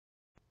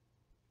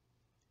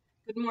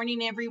Good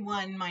morning,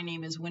 everyone. My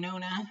name is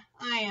Winona.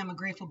 I am a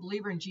grateful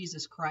believer in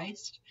Jesus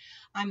Christ.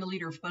 I'm the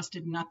leader of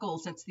Busted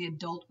Knuckles. That's the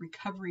adult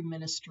recovery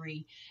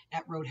ministry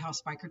at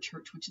Roadhouse Biker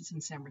Church, which is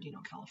in San Bernardino,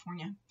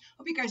 California.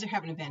 Hope you guys are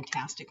having a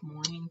fantastic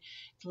morning.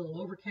 It's a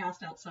little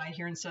overcast outside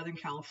here in Southern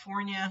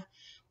California.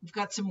 We've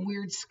got some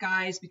weird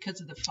skies because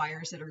of the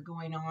fires that are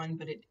going on,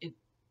 but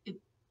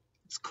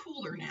it's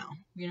cooler now.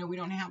 You know, we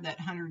don't have that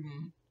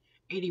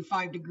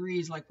 185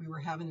 degrees like we were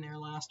having there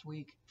last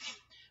week.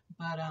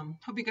 But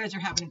hope you guys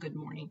are having a good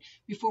morning.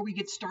 Before we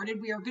get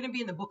started, we are going to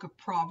be in the book of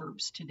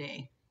Proverbs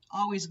today.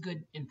 Always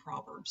good in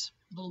Proverbs.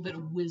 A little bit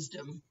of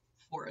wisdom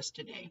for us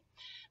today.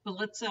 But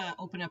let's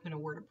open up in a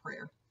word of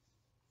prayer.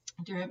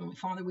 Dear Heavenly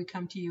Father, we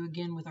come to you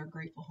again with our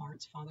grateful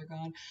hearts, Father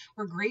God.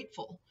 We're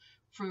grateful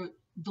for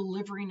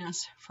delivering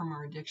us from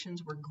our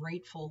addictions. We're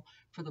grateful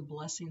for the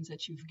blessings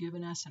that you've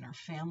given us and our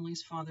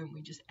families, Father. And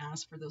we just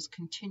ask for those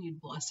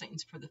continued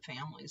blessings for the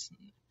families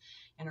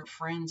and our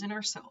friends and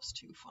ourselves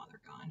too,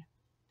 Father God.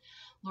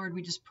 Lord,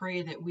 we just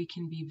pray that we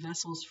can be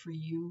vessels for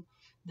you,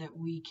 that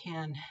we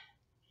can,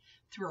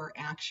 through our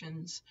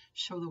actions,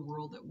 show the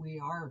world that we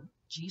are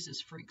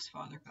Jesus freaks,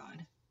 Father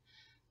God.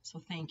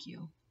 So thank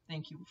you.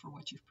 Thank you for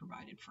what you've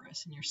provided for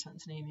us. In your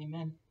son's name,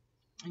 amen.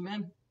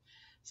 Amen.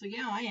 So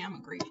yeah, I am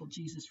a grateful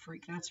Jesus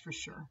freak. That's for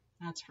sure.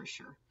 That's for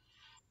sure.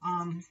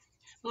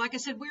 But like I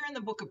said, we're in the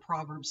book of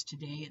Proverbs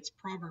today. It's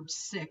Proverbs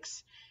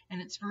 6,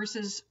 and it's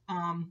verses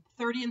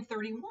 30 and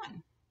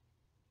 31.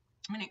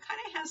 And it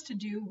kind of has to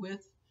do with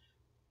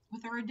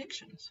our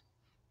addictions.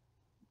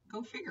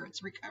 Go figure,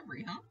 it's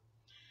recovery, huh?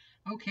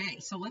 Okay,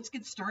 so let's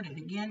get started.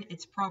 Again,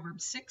 it's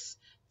Proverbs 6,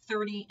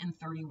 30 and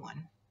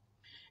 31.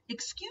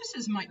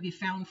 Excuses might be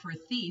found for a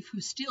thief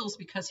who steals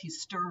because he's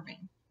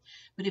starving.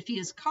 But if he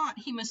is caught,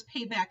 he must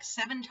pay back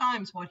 7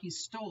 times what he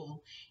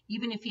stole,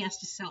 even if he has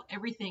to sell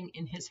everything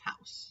in his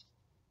house.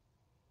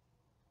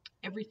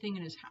 Everything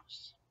in his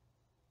house.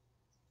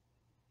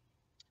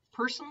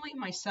 Personally,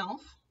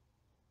 myself,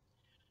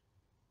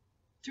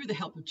 through the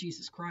help of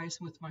Jesus Christ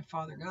with my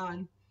Father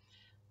God,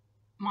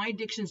 my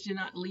addictions did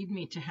not lead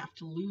me to have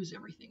to lose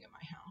everything in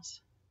my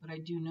house. But I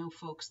do know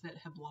folks that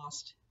have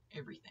lost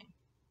everything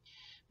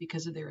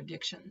because of their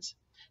addictions.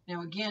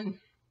 Now, again,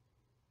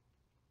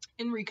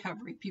 in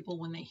recovery, people,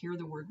 when they hear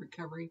the word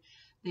recovery,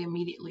 they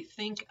immediately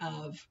think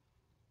of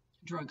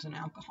drugs and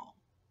alcohol.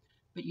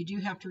 But you do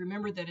have to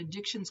remember that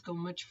addictions go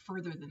much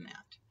further than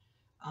that.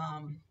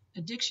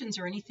 Addictions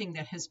are anything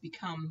that has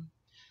become,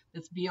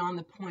 that's beyond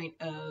the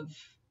point of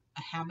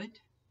a habit.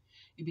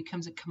 It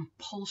becomes a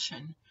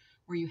compulsion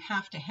where you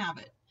have to have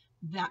it.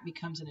 That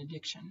becomes an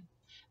addiction.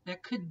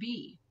 That could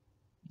be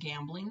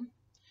gambling.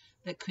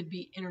 That could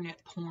be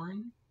internet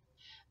porn.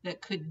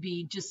 That could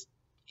be just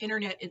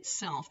internet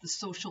itself, the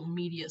social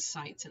media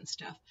sites and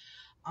stuff.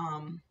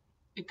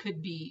 It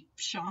could be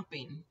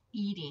shopping,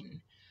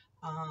 eating.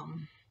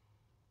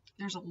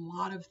 There's a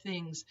lot of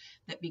things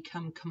that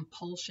become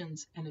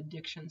compulsions and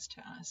addictions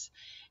to us,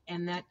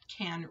 and that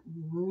can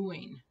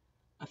ruin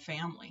a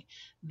family.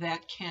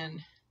 That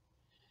can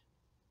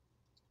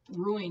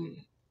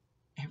ruin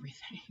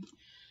everything.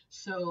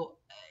 So,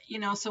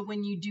 so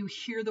when you do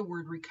hear the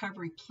word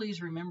recovery, please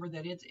remember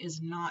that it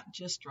is not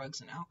just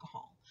drugs and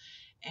alcohol.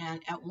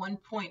 And at one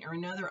point or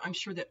another, I'm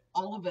sure that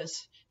all of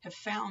us have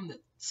found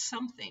that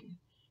something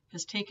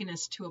has taken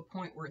us to a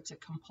point where it's a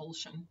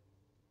compulsion.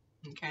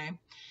 Okay.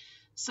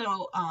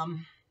 So,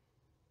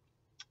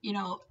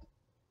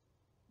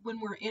 when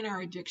we're in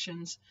our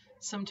addictions,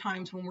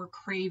 sometimes when we're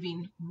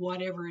craving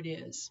whatever it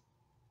is,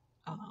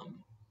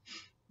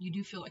 you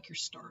do feel like you're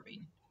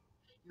starving.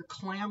 You're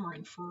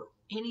clamoring for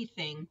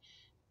anything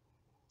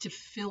to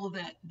fill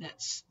that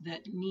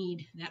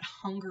need, that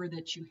hunger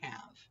that you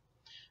have.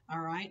 All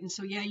right. And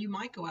so, yeah, you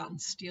might go out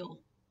and steal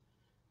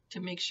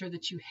to make sure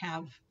that you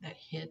have that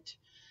hit,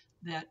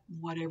 that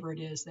whatever it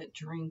is, that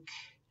drink,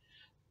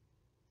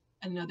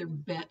 another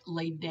bet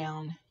laid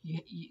down.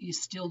 You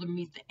steal to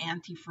meet the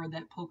ante for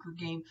that poker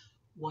game,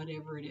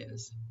 whatever it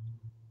is.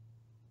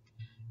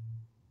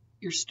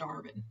 You're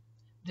starving.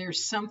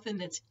 There's something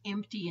that's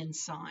empty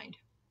inside.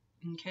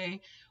 Okay?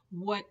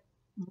 What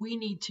we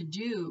need to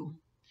do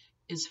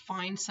is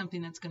find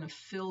something that's going to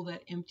fill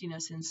that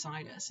emptiness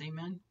inside us.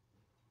 Amen?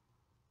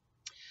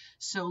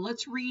 So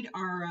let's read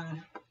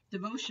our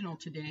devotional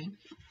today.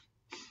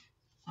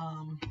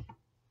 I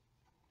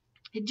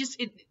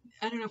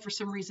don't know, for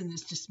some reason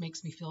this just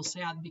makes me feel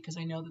sad, because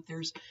I know that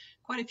there's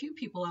quite a few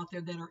people out there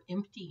that are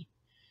empty.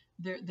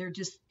 They're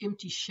just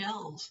empty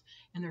shells,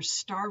 and they're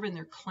starving.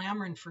 They're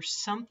clamoring for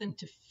something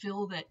to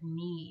fill that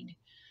need.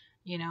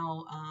 In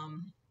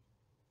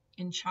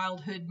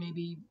childhood,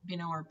 maybe,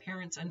 our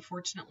parents,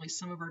 unfortunately,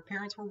 some of our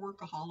parents were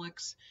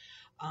workaholics.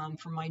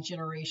 From my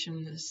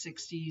generation, the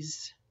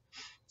 60s,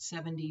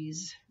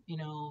 70s,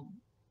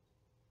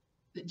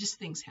 just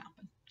things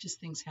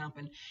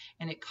happen.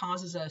 And it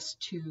causes us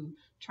to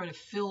try to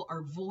fill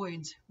our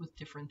voids with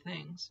different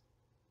things.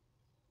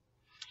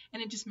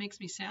 And it just makes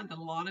me sad that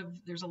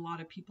there's a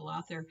lot of people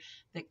out there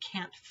that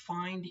can't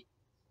find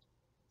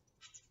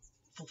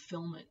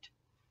fulfillment.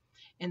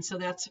 And so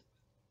that's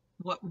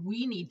what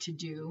we need to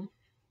do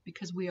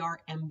because we are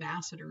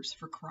ambassadors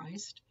for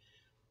Christ.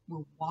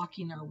 We're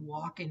walking our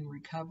walk in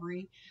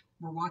recovery.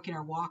 We're walking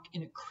our walk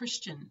in a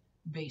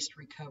Christian-based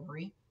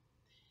recovery.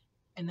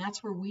 And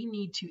that's where we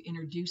need to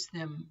introduce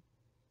them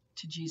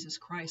to Jesus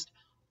Christ,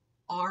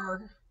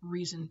 our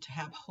reason to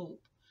have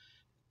hope.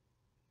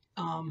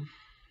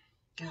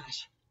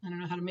 Gosh, I don't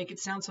know how to make it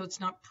sound so it's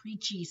not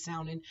preachy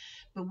sounding,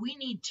 but we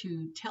need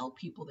to tell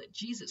people that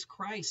Jesus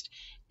Christ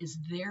is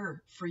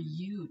there for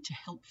you to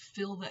help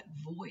fill that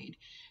void.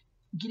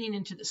 Getting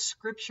into the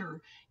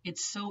scripture,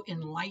 it's so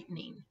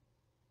enlightening.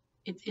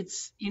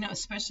 It's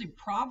especially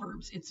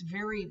Proverbs, it's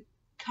very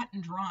cut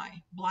and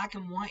dry, black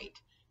and white,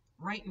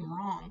 right and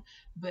wrong.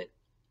 But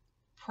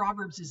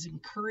Proverbs is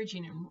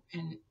encouraging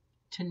and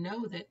to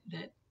know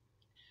that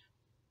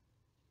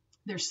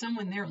there's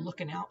someone there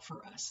looking out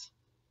for us.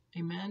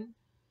 Amen.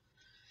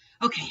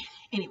 Okay,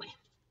 anyway,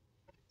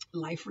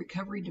 Life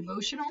Recovery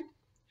Devotional.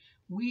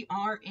 We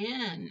are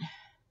in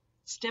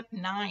step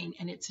 9,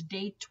 and it's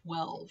day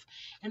 12,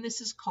 and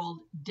this is called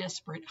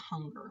Desperate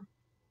Hunger.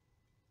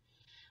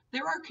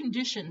 There are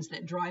conditions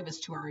that drive us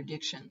to our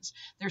addictions.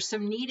 There's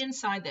some need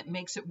inside that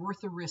makes it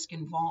worth the risk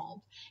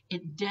involved.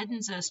 It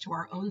deadens us to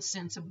our own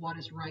sense of what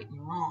is right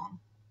and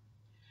wrong.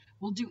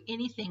 We'll do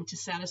anything to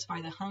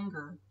satisfy the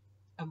hunger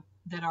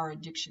that our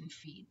addiction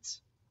feeds.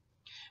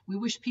 We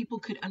wish people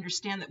could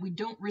understand that we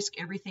don't risk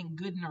everything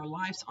good in our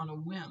lives on a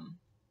whim.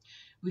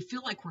 We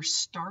feel like we're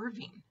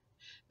starving.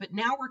 But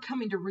now we're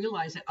coming to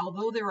realize that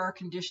although there are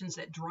conditions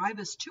that drive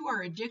us to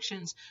our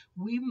addictions,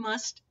 we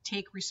must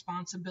take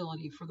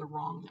responsibility for the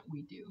wrong that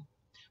we do.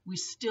 We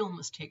still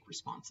must take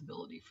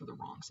responsibility for the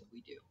wrongs that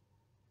we do.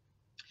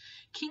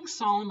 King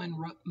Solomon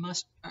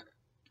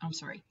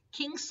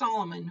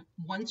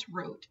once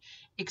wrote,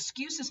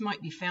 "Excuses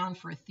might be found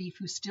for a thief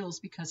who steals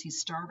because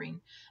he's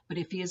starving, but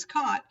if he is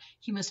caught,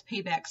 he must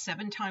pay back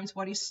 7 times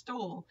what he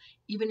stole,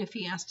 even if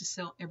he has to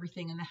sell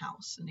everything in the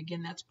house." And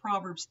again, that's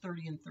Proverbs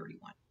 30 and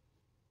 31.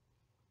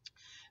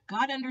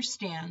 God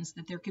understands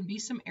that there can be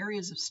some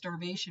areas of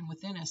starvation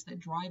within us that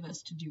drive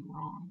us to do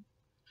wrong.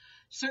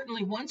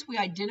 Certainly, once we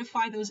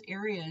identify those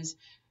areas,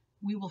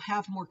 we will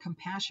have more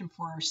compassion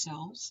for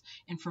ourselves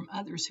and from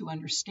others who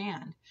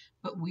understand.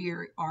 But we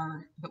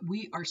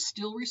are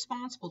still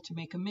responsible to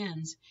make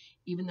amends,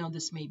 even though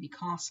this may be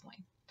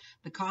costly.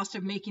 The cost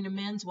of making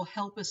amends will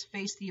help us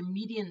face the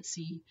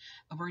immediacy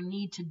of our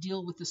need to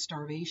deal with the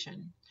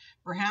starvation.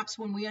 Perhaps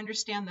when we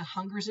understand the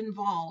hungers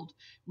involved,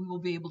 we will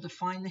be able to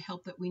find the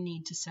help that we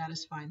need to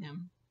satisfy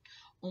them.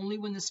 Only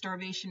when the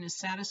starvation is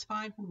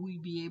satisfied will we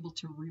be able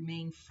to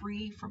remain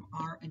free from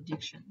our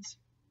addictions.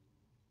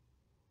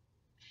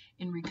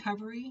 In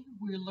recovery,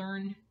 we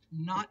learn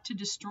not to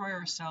destroy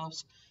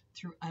ourselves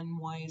through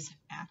unwise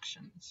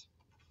actions.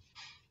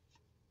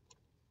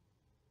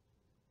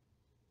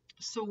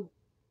 So,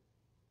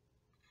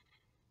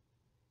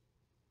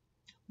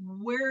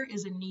 where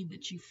is a need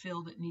that you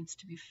feel that needs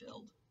to be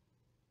filled?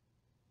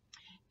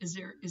 Is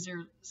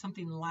there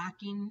something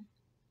lacking?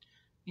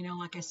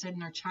 Like I said,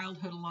 in our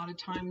childhood, a lot of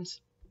times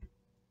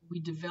we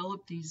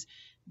develop these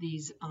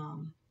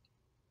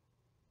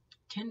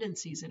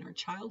tendencies in our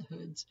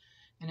childhoods,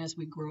 and as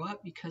we grow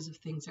up, because of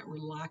things that were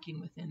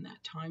lacking within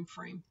that time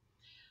frame.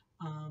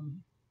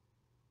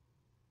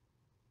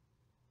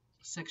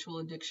 Sexual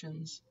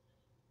addictions,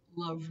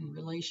 love and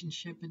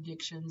relationship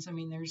addictions. I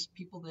mean, there's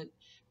people that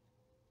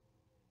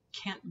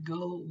can't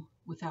go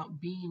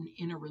without being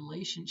in a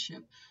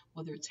relationship,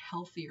 whether it's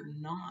healthy or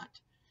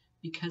not,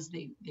 because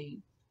they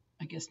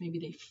I guess maybe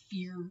they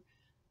fear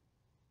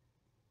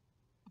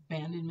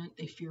abandonment,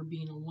 they fear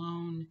being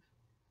alone.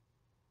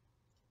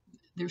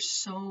 There's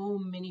so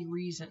many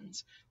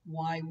reasons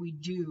why we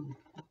do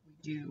what we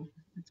do.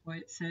 That's why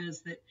it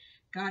says that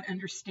God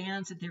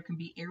understands that there can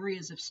be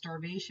areas of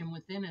starvation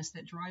within us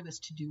that drive us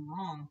to do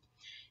wrong.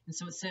 And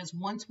so it says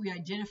once we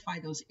identify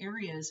those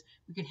areas,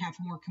 we can have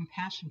more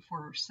compassion for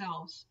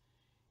ourselves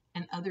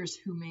and others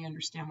who may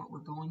understand what we're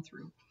going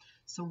through.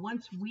 So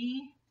once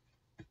we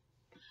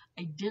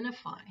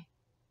identify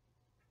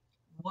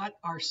what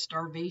our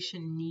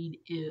starvation need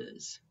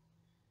is,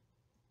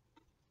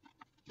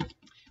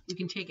 we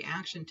can take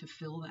action to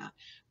fill that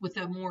with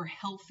a more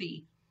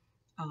healthy,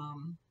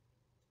 a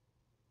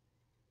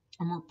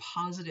more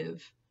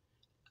positive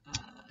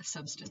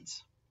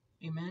substance.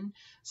 Amen.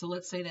 So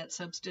let's say that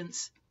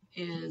substance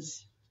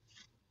is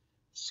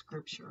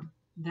Scripture.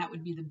 That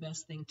would be the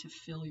best thing to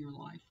fill your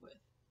life with.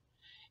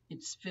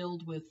 It's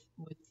filled with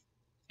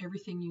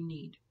everything you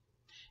need.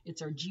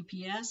 It's our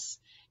GPS.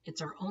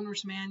 It's our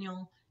owner's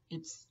manual.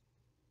 It's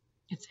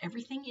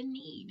everything you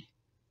need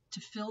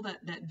to fill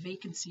that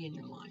vacancy in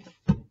your life.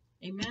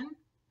 Amen.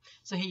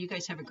 So hey, you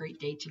guys have a great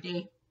day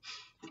today.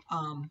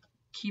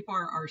 Keep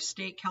our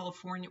state,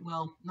 California,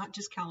 well, not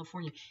just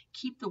California,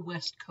 keep the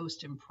West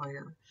Coast in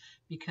prayer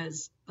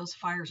because those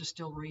fires are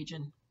still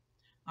raging.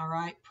 All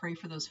right, pray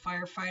for those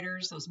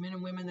firefighters, those men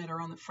and women that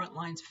are on the front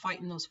lines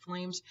fighting those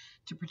flames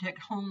to protect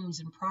homes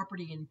and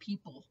property and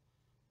people.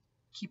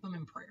 Keep them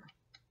in prayer.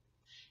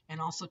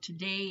 And also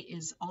today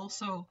is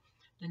also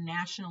the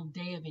National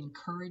Day of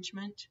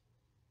Encouragement.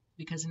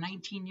 because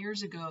 19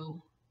 years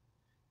ago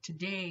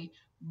today,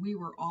 we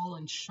were all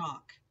in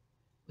shock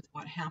with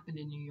what happened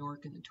in New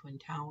York and the Twin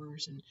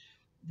Towers and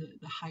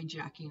the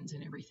hijackings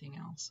and everything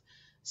else.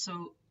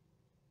 So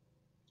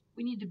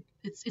we need to,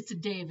 it's a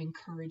day of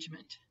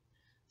encouragement.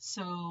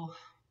 So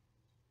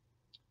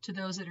to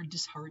those that are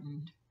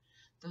disheartened,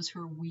 those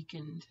who are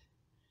weakened,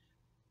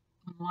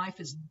 when life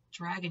is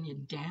dragging you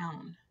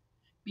down,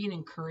 be an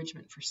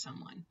encouragement for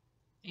someone.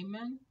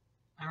 Amen.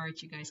 All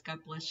right, you guys, God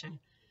bless you.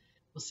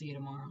 We'll see you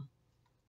tomorrow.